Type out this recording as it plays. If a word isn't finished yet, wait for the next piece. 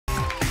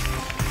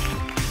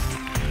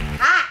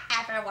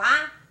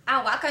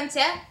welcome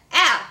to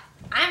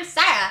I'm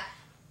Sarah,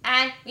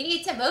 and we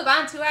need to move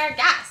on to our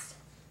guest.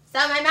 So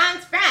my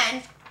mom's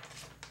friend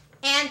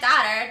and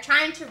daughter are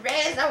trying to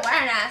raise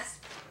awareness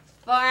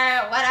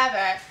for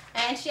whatever,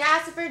 and she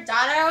asked if her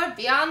daughter would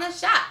be on the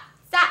show.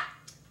 So,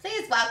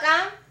 please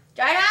welcome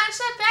Jordan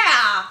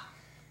Shapiro.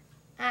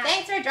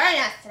 Thanks for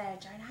joining us today,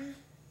 Jordan.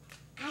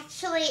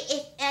 Actually,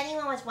 if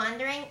anyone was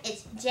wondering,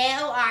 it's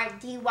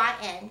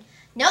Jordyn.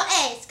 No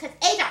A's, because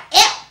A's are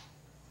ill.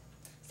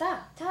 So,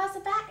 tell us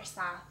about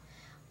yourself.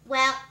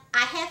 Well, I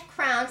have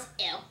Crohn's,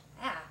 ill.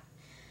 Yeah.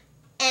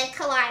 And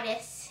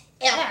colitis,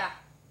 ill. Yeah.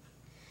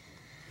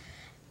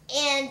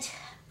 And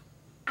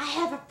I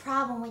have a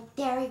problem with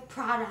dairy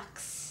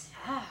products.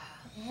 Oh.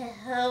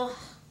 Ew.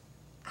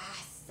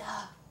 So,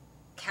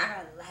 kind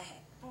of late.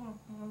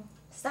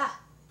 So,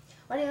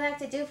 what do you like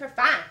to do for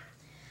fun?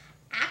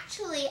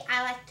 Actually,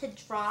 I like to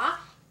draw.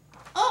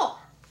 Oh,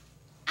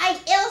 I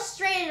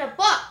illustrated a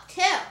book,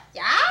 too.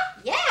 Yeah?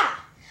 Yeah.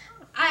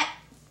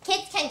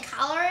 Kids can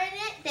color in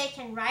it. They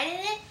can write in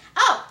it.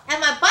 Oh, and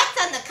my butt's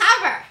on the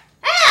cover.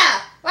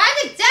 Yeah.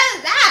 Why'd you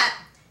do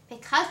that?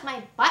 Because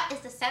my butt is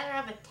the center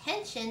of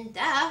attention,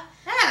 duh.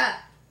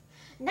 Yeah.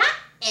 Not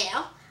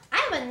ill. I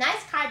have a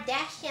nice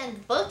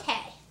Kardashian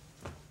bouquet.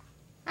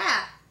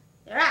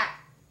 You're right.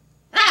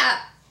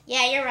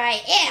 Yeah, you're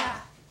right. Ew.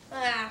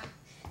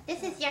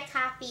 This is your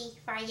copy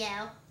for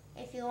you,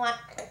 if you want.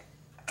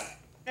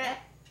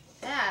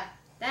 Yeah,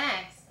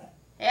 thanks.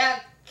 You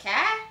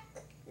okay?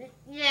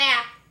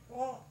 Yeah.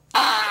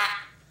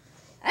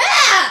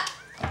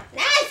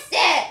 That's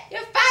it!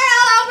 You're fired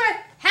all over!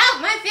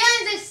 Help! My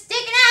feelings are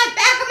sticking out the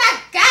back of my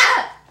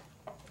gut!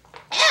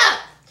 Ew!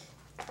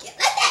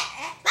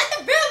 Let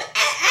the broom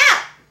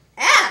out!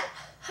 Ew!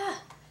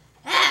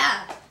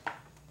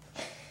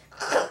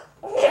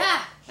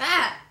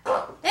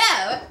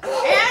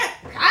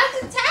 Crohn's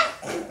attack?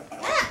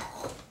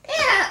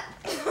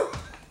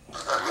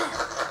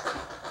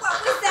 What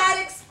was that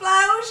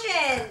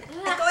explosion?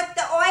 I thought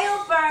the oil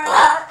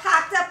burner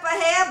cocked up a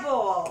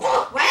hairball.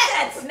 What's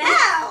that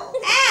smell?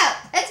 Ew!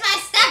 It's my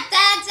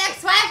stepdad's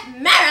ex-wife,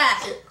 Mara!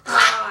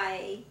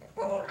 Hi.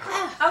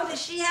 Oh,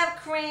 does she have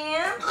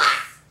cramps?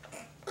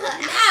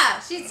 No,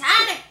 she's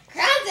having a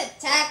Crohn's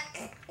attack.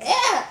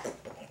 Ew!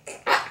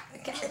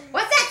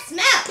 What's that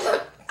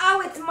smell?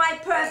 Oh, it's my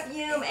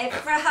perfume. It's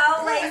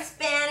frijoles,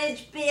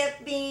 Spanish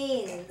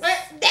beans.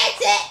 That's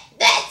it!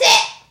 That's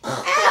it! Ew!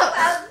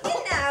 Well, you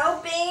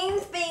know,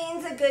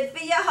 beans are good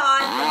for your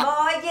heart. The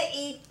more you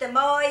eat, the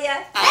more you... Get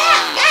out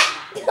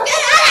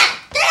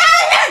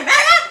of here,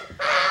 Mara!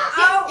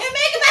 Oh, You're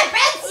making my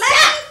friend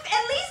sick!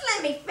 at least let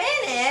me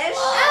finish.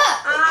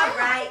 Oh. All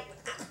right.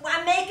 Well,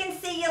 I'm making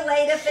see you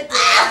later for dinner.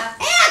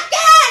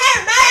 Get out of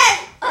here, Mara!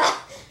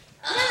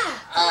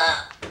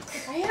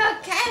 Are you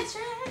okay,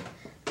 Jordan?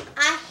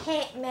 I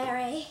hate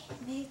Mary.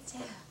 Me too.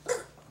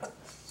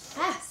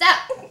 So,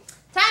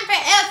 time for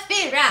ill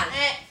speed round.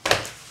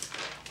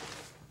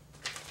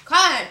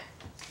 Corn.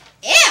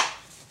 Ew!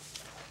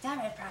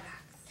 Dairy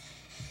products.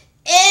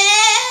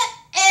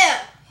 Ew.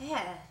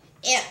 Yeah.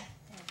 Ew.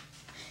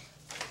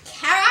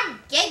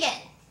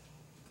 Carrageenan.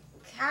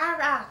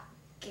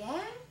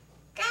 Carrageenan?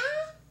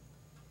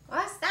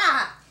 What's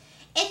that?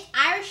 It's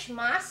Irish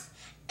moss,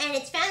 and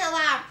it's found in a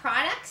lot of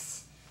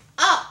products.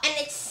 Oh, and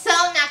it's so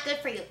not good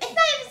for you. It's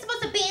not even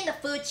supposed to be in the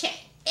food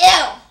chain. Ew.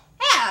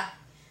 Yeah.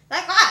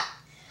 Like what?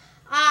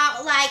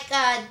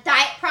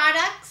 Diet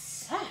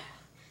products,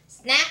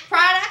 snack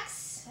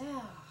products.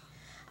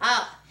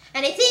 Oh,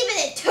 and it's even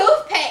in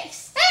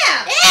toothpaste.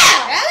 Yeah. Ew.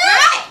 Really?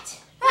 Right.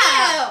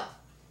 Ew.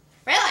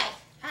 Really?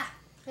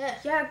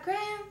 Your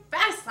grand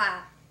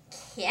wrestler.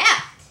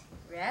 Yeah.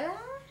 Really?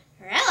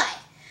 Really?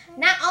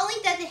 Not only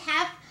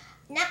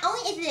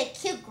is it a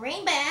cute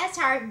green, but it has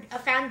a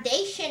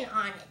foundation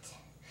on it.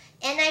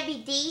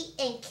 NIBD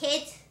and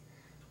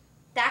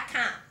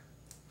kids.com.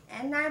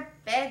 And our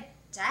big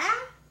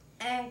dad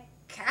and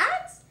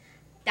cats?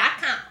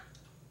 .com.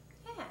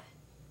 Yeah.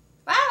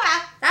 Well,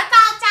 that's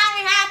all the time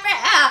we have for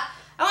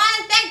I want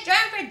to thank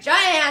Jordan for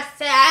joining us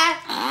today.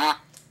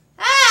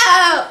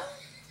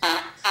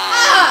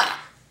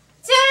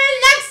 Tune in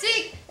next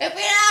week if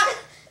we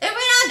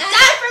don't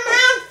die from our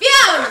own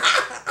fumes.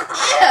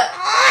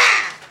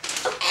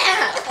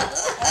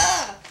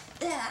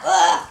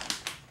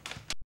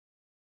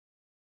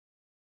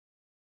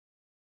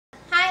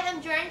 Hi, I'm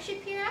Jordan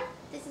Shapiro.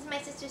 This is my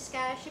sister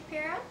Skylar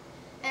Shapiro,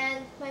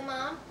 and my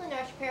mom,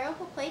 Lenore Shapiro,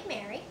 who played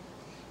Mary.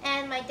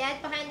 And my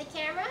dad behind the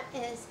camera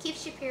is Keith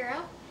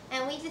Shapiro.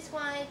 And we just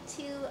wanted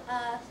to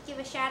give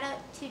a shout out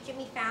to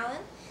Jimmy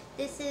Fallon.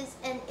 This is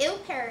an ill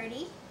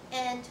parody,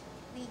 and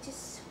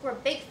we're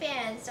big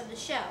fans of the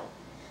show.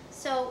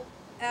 So,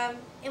 and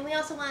we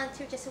also wanted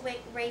to just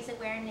raise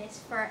awareness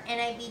for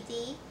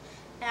NIBD,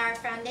 our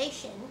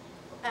foundation,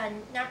 a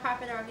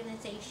nonprofit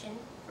organization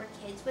for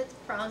kids with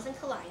Crohn's and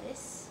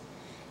colitis.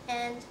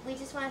 And we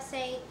just want to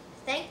say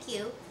thank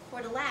you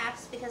for the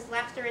laughs, because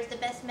laughter is the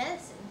best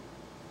medicine.